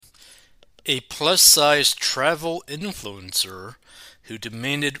A plus-size travel influencer who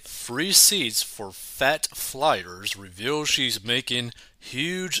demanded free seats for fat flyers reveals she's making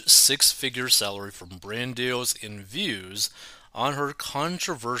huge six-figure salary from brand deals and views on her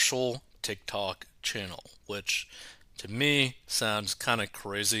controversial TikTok channel, which to me sounds kind of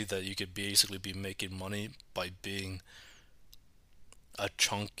crazy that you could basically be making money by being a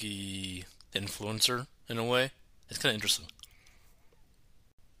chunky influencer in a way. It's kind of interesting.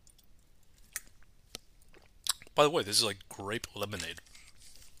 By the way, this is like grape lemonade.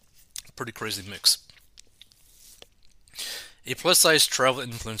 Pretty crazy mix. A plus size travel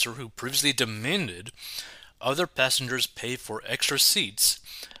influencer who previously demanded other passengers pay for extra seats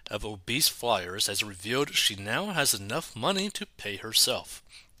of obese flyers has revealed she now has enough money to pay herself.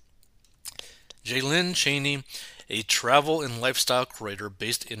 Jaylyn Cheney, a travel and lifestyle creator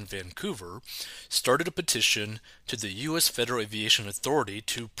based in Vancouver, started a petition to the U.S. Federal Aviation Authority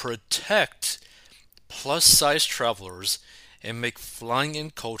to protect plus size travelers and make flying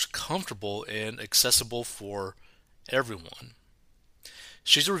in coach comfortable and accessible for everyone.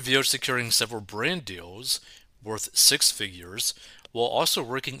 She's revealed securing several brand deals worth six figures while also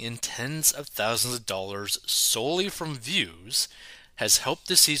working in tens of thousands of dollars solely from views has helped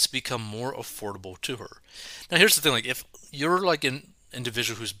the seats become more affordable to her. Now here's the thing, like if you're like an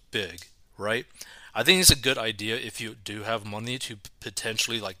individual who's big, right? I think it's a good idea if you do have money to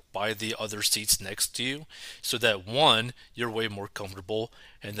potentially like buy the other seats next to you so that one, you're way more comfortable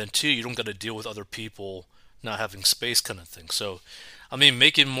and then two, you don't got to deal with other people not having space kind of thing. So, I mean,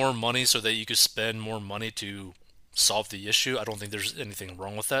 making more money so that you could spend more money to solve the issue, I don't think there's anything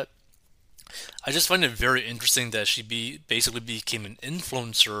wrong with that. I just find it very interesting that she basically became an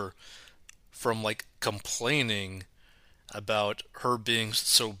influencer from like complaining about her being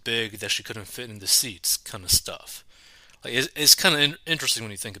so big that she couldn't fit in the seats, kind of stuff. Like it's kind of interesting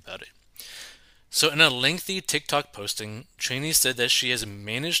when you think about it. So, in a lengthy TikTok posting, Cheney said that she has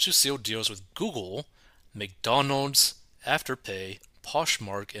managed to seal deals with Google, McDonald's, Afterpay,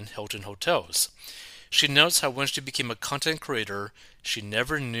 Poshmark, and Hilton Hotels. She notes how when she became a content creator, she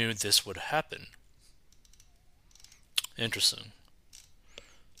never knew this would happen. Interesting.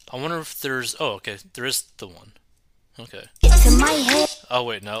 I wonder if there's. Oh, okay. There is the one. Okay. Oh,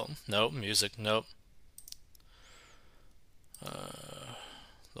 wait. No. No. Music. Nope.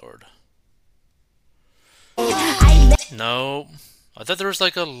 Lord. No. I thought there was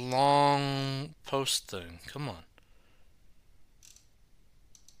like a long post thing. Come on.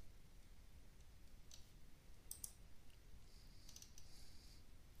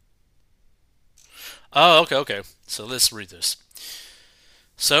 Oh, okay, okay. So let's read this.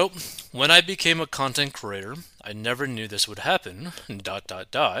 So, when I became a content creator, I never knew this would happen. Dot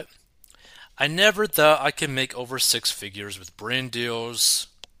dot dot. I never thought I could make over six figures with brand deals,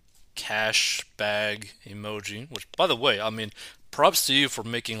 cash bag emoji. Which, by the way, I mean, props to you for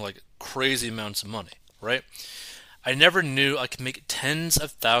making like crazy amounts of money, right? I never knew I could make tens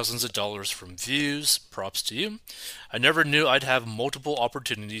of thousands of dollars from views. Props to you. I never knew I'd have multiple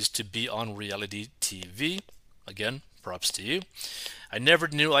opportunities to be on reality TV. Again, props to you. I never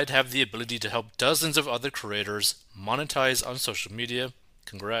knew I'd have the ability to help dozens of other creators monetize on social media.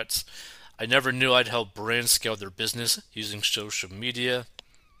 Congrats. I never knew I'd help brands scale their business using social media.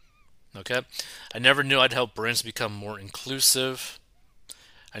 Okay. I never knew I'd help brands become more inclusive.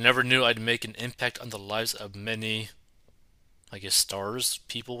 I never knew I'd make an impact on the lives of many, I guess, stars,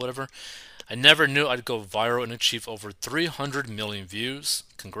 people, whatever. I never knew I'd go viral and achieve over 300 million views.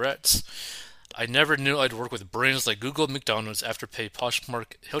 Congrats. I never knew I'd work with brands like Google, McDonald's, Afterpay,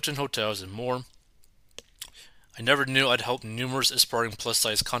 Poshmark, Hilton Hotels, and more. I never knew I'd help numerous aspiring plus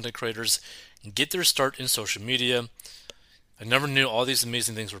size content creators get their start in social media. I never knew all these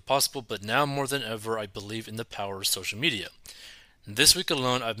amazing things were possible, but now more than ever, I believe in the power of social media. This week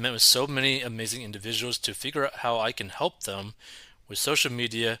alone, I've met with so many amazing individuals to figure out how I can help them with social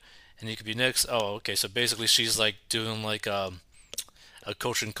media. And you could be next. Oh, okay. So basically, she's like doing like a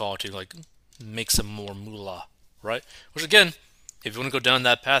coaching call to like make some more moolah, right? Which again, if you want to go down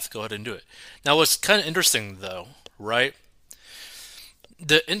that path, go ahead and do it. Now, what's kind of interesting though, right?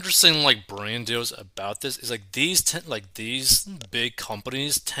 The interesting like brand deals about this is like these big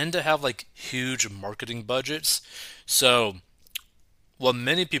companies tend to have like huge marketing budgets. So what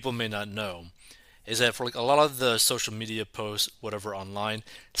many people may not know is that for like a lot of the social media posts, whatever online,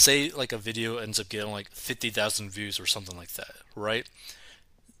 say like a video ends up getting like 50,000 views or something like that, right?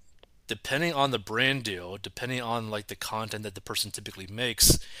 Depending on the brand deal, depending on like the content that the person typically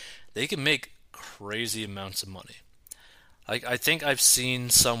makes, they can make crazy amounts of money. Like I think I've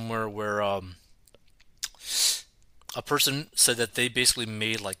seen somewhere where a person said that they basically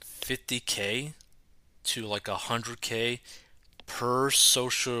made like 50K to like 100K per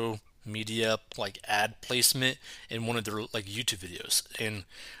social media like ad placement in one of their like YouTube videos. And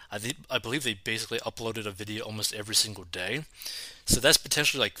I believe they basically uploaded a video almost every single day. So that's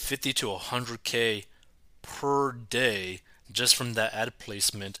potentially like 50 to 100K per day just from that ad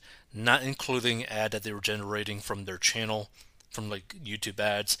placement, not including ad that they were generating from their channel, from like YouTube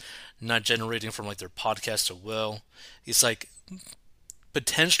ads, not generating from like their podcast as well. It's like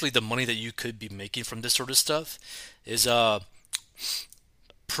potentially the money that you could be making from this sort of stuff is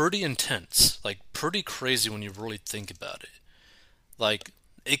pretty intense, like pretty crazy when you really think about it. Like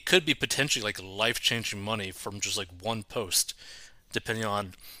it could be potentially like life-changing money from just like one post, depending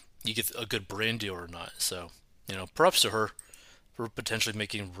on you get a good brand deal or not. So, props to her for potentially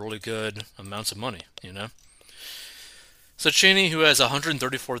making really good amounts of money. So Cheney, who has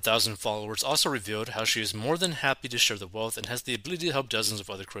 134,000 followers, also revealed how she is more than happy to share the wealth and has the ability to help dozens of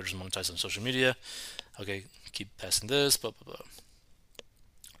other creators monetize on social media. Okay, keep passing this, blah blah blah.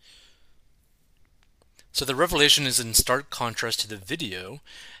 So the revelation is in stark contrast to the video,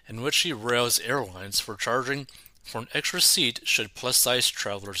 in which she rails airlines for charging for an extra seat should plus-size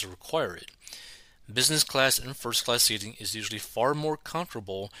travelers require it. Business class and first class seating is usually far more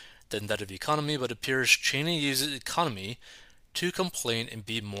comfortable than that of economy, but appears Cheney uses economy to complain and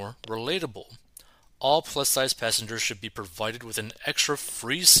be more relatable. All plus-size passengers should be provided with an extra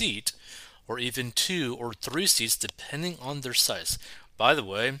free seat, or even 2 or 3 seats depending on their size. By the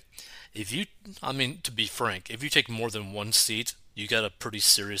way, if you, I mean, to be frank, if you take more than one seat, you got a pretty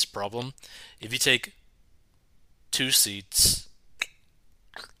serious problem. If you take 2 seats,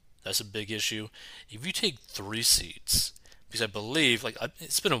 that's a big issue. If you take 3 seats, because I believe, like,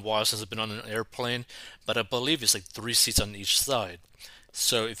 it's been a while since I've been on an airplane, but I believe it's like 3 seats on each side.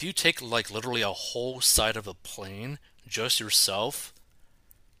 So if you take like literally a whole side of a plane just yourself,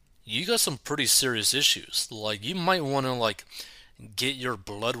 you got some pretty serious issues. Like you might want to like get your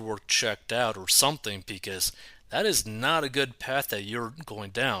blood work checked out or something because that is not a good path that you're going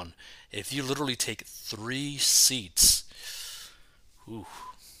down. If you literally take 3 seats, ooh.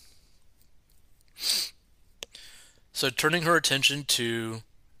 So turning her attention to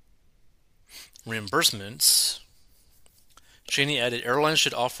reimbursements, Cheney added airlines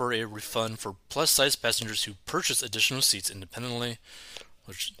should offer a refund for plus size passengers who purchase additional seats independently,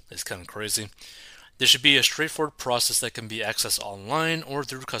 which is kind of crazy. There should be a straightforward process that can be accessed online or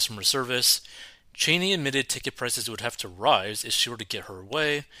through customer service. Cheney admitted ticket prices would have to rise if she were to get her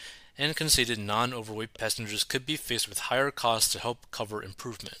way, and conceded non-overweight passengers could be faced with higher costs to help cover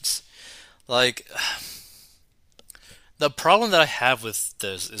improvements. Like, the problem that I have with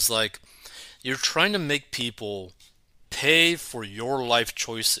this is like, you're trying to make people pay for your life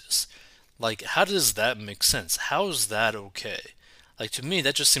choices. Like, how does that make sense? How is that okay? Like, to me,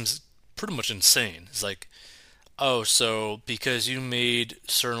 that just seems pretty much insane. It's like, oh, so because you made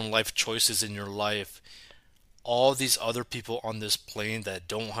certain life choices in your life, all these other people on this plane that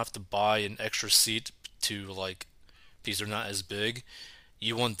don't have to buy an extra seat to, like, because they're not as big,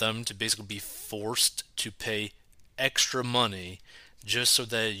 you want them to basically be forced to pay extra money just so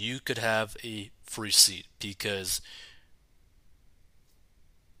that you could have a free seat because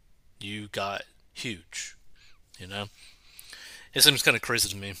you got huge, you know? It seems kind of crazy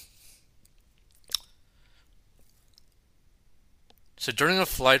to me. So during a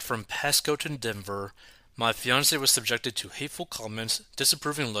flight from Pasco to Denver, my fiance was subjected to hateful comments,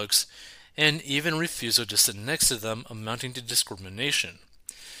 disapproving looks, and even refusal to sit next to them, amounting to discrimination.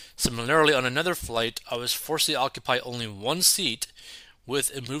 Similarly, on another flight, I was forced to occupy only one seat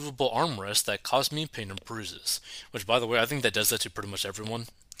with immovable armrests that caused me pain and bruises. Which, by the way, I think that does that to pretty much everyone.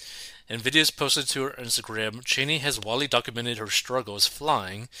 In videos posted to her Instagram, Cheney has widely documented her struggles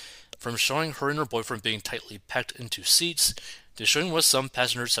flying, from showing her and her boyfriend being tightly packed into seats, to showing what some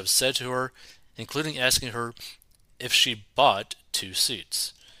passengers have said to her, including asking her if she bought 2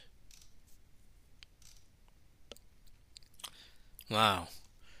 seats. Wow.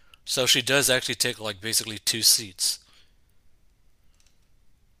 So she does actually take like basically 2 seats.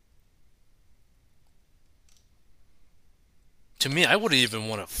 To me, I wouldn't even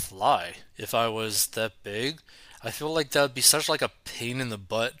want to fly if I was that big. I feel like that would be such like a pain in the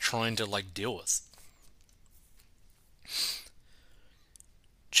butt trying to like deal with.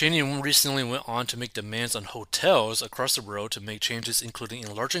 Cheney recently went on to make demands on hotels across the road to make changes including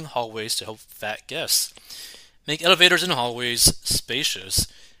enlarging hallways to help fat guests, make elevators and hallways spacious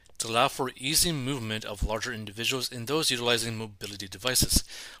to allow for easy movement of larger individuals and those utilizing mobility devices.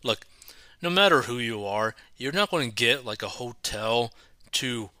 Look, no matter who you are, you're not going to get like a hotel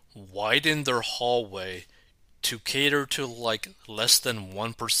to widen their hallway to cater to like less than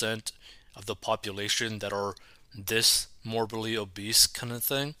 1% of the population that are this morbidly obese kind of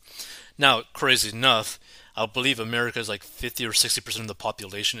thing. Now, crazy enough, I believe America is like 50 or 60% of the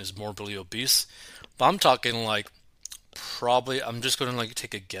population is morbidly obese. But I'm talking like probably, I'm just going to like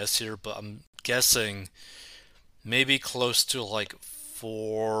take a guess here, but I'm guessing maybe close to like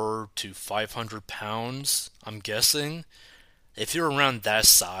 4 to 500 pounds. I'm guessing. If you're around that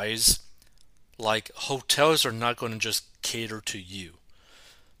size, like hotels are not going to just cater to you.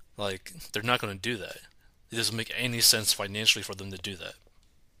 Like they're not going to do that. It doesn't make any sense financially for them to do that.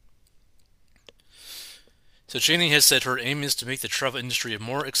 So Cheney has said her aim is to make the travel industry a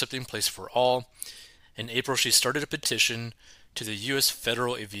more accepting place for all. In April, she started a petition to the U.S.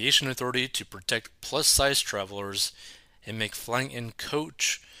 Federal Aviation Authority to protect plus-size travelers and make flying in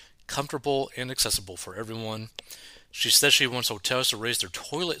coach comfortable and accessible for everyone. She says she wants hotels to raise their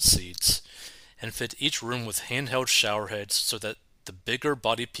toilet seats and fit each room with handheld shower heads so that the bigger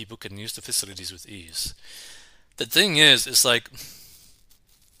bodied people can use the facilities with ease. The thing is, it's like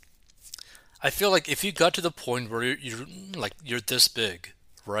I feel like if you got to the point where you're this big,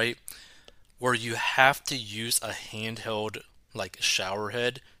 right? Where you have to use a handheld like shower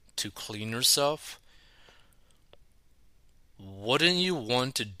head to clean yourself, wouldn't you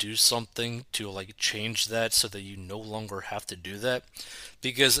want to do something to like change that so that you no longer have to do that?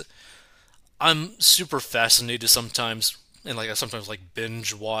 Because I'm super fascinated sometimes, and like I sometimes like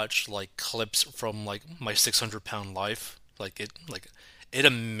binge watch like clips from like my 600 pound life. It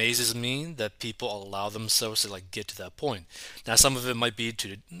amazes me that people allow themselves to like get to that point. Now some of it might be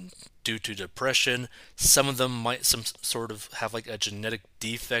due to depression. Some of them might some sort of have like a genetic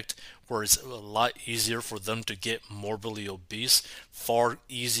defect where it's a lot easier for them to get morbidly obese, far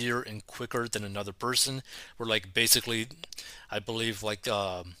easier and quicker than another person. Where like basically, I believe like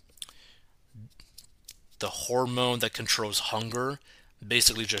the hormone that controls hunger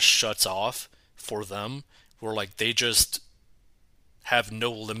basically just shuts off for them. Where like they just have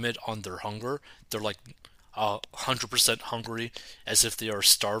no limit on their hunger. They're like 100% hungry as if they are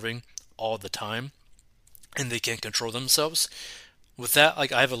starving all the time and they can't control themselves. With that,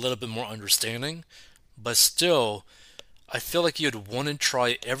 like I have a little bit more understanding, but still, I feel like you'd want to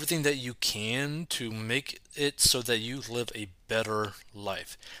try everything that you can to make it so that you live a better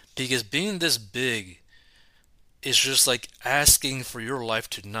life. Because being this big is just like asking for your life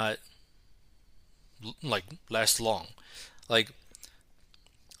to not like last long. Like,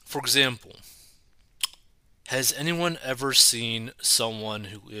 for example, has anyone ever seen someone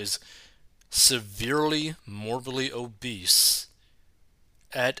who is severely morbidly obese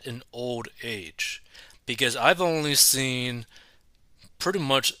at an old age? Because I've only seen pretty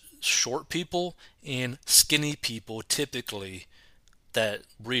much short people and skinny people typically that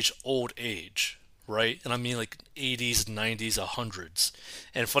reach old age, right? And I mean like 80s, 90s, 100s.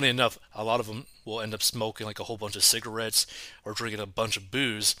 And funny enough, a lot of them will end up smoking like a whole bunch of cigarettes or drinking a bunch of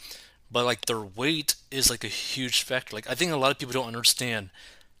booze. But like their weight is like a huge factor. Like I think a lot of people don't understand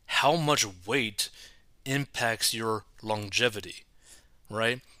how much weight impacts your longevity,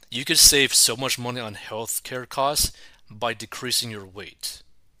 right? You could save so much money on healthcare costs by decreasing your weight,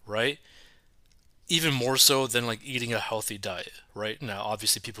 right? Even more so than like eating a healthy diet, right? Now,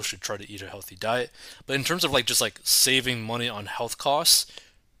 obviously, people should try to eat a healthy diet, but in terms of like just like saving money on health costs,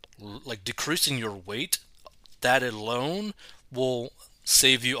 like decreasing your weight, that alone will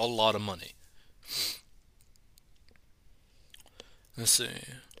save you a lot of money. Let's see.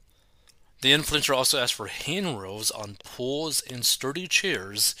 The influencer also asked for handrails on pools and sturdy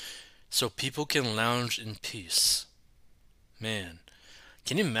chairs so people can lounge in peace. Man,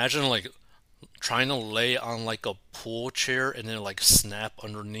 can you imagine like trying to lay on like a pool chair and then like snap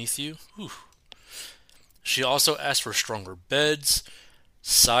underneath you? Whew. She also asked for stronger beds,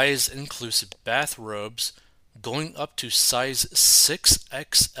 size inclusive bathrobes going up to size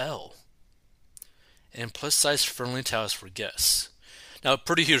 6XL, and plus size friendly towels for guests. Now,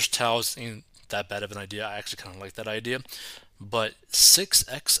 pretty huge towels ain't that bad of an idea. I actually kind of like that idea. But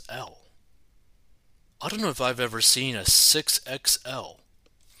 6XL. I don't know if I've ever seen a 6XL.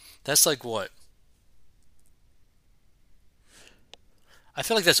 That's like what? I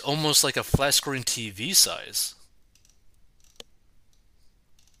feel like that's almost like a flat screen TV size.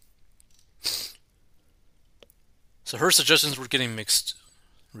 So her suggestions were getting mixed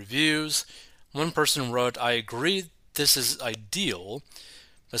reviews. One person wrote, I agree this is ideal,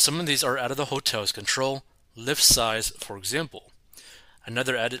 but some of these are out of the hotel's control. Lift size, for example.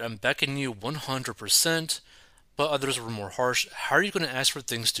 Another added, I'm backing you 100%, but others were more harsh. How are you going to ask for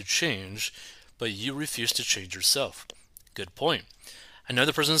things to change, but you refuse to change yourself? Good point.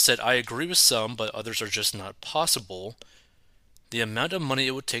 Another person said, I agree with some, but others are just not possible. The amount of money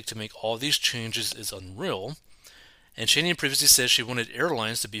it would take to make all these changes is unreal. And Cheney previously said she wanted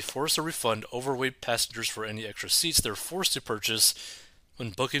airlines to be forced to refund overweight passengers for any extra seats they're forced to purchase when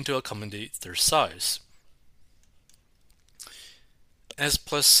booking to accommodate their size. As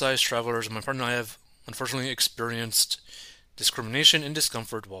plus size travelers, my partner and I have unfortunately experienced discrimination and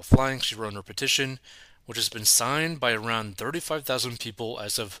discomfort while flying, she wrote in her petition, which has been signed by around 35,000 people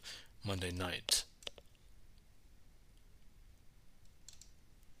as of Monday night.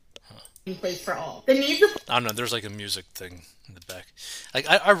 In place for all. The needs of I don't know, there's like a music thing in the back. Like,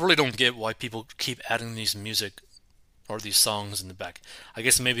 I really don't get why people keep adding these music or these songs in the back. I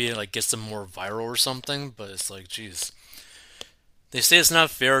guess maybe it like gets them more viral or something, but it's like, geez. They say it's not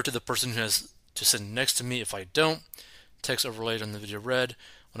fair to the person who has to sit next to me if I don't. Text overlaid on the video read.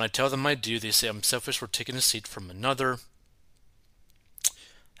 When I tell them I do, they say I'm selfish for taking a seat from another.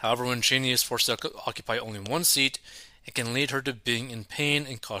 However, when Cheney is forced to occupy only one seat, it can lead her to being in pain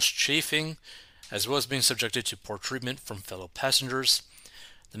and cause chafing, as well as being subjected to poor treatment from fellow passengers.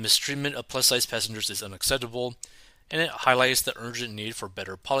 The mistreatment of plus-size passengers is unacceptable, and it highlights the urgent need for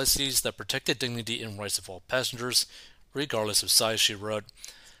better policies that protect the dignity and rights of all passengers, regardless of size, she wrote.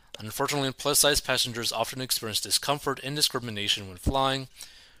 Unfortunately, plus-size passengers often experience discomfort and discrimination when flying.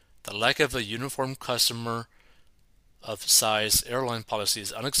 The lack of a uniform customer of size airline policy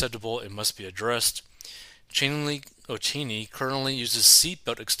is unacceptable and must be addressed. Cheney currently uses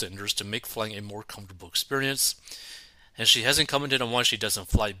seatbelt extenders to make flying a more comfortable experience, and she hasn't commented on why she doesn't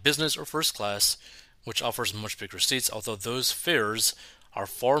fly business or first class, which offers much bigger seats, although those fares are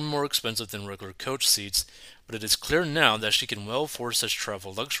far more expensive than regular coach seats, but it is clear now that she can well afford such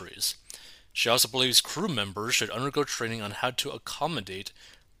travel luxuries. She also believes crew members should undergo training on how to accommodate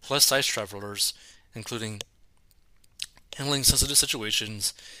plus-size travelers, including handling sensitive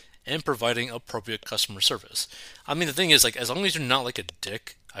situations and providing appropriate customer service. I mean, the thing is, like, as long as you're not like a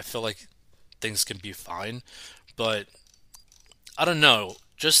dick, I feel like things can be fine. But I don't know,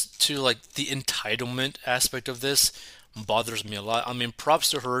 just to like the entitlement aspect of this bothers me a lot. I mean, props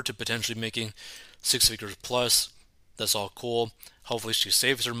to her to potentially making six figures plus. That's all cool. Hopefully, she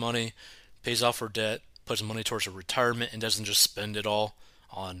saves her money, pays off her debt, puts money towards her retirement, and doesn't just spend it all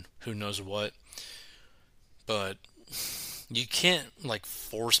on who knows what. But you can't like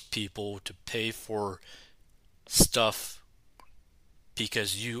force people to pay for stuff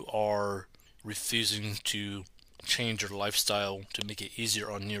because you are refusing to change your lifestyle to make it easier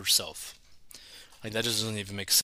on yourself. Like that doesn't even make sense.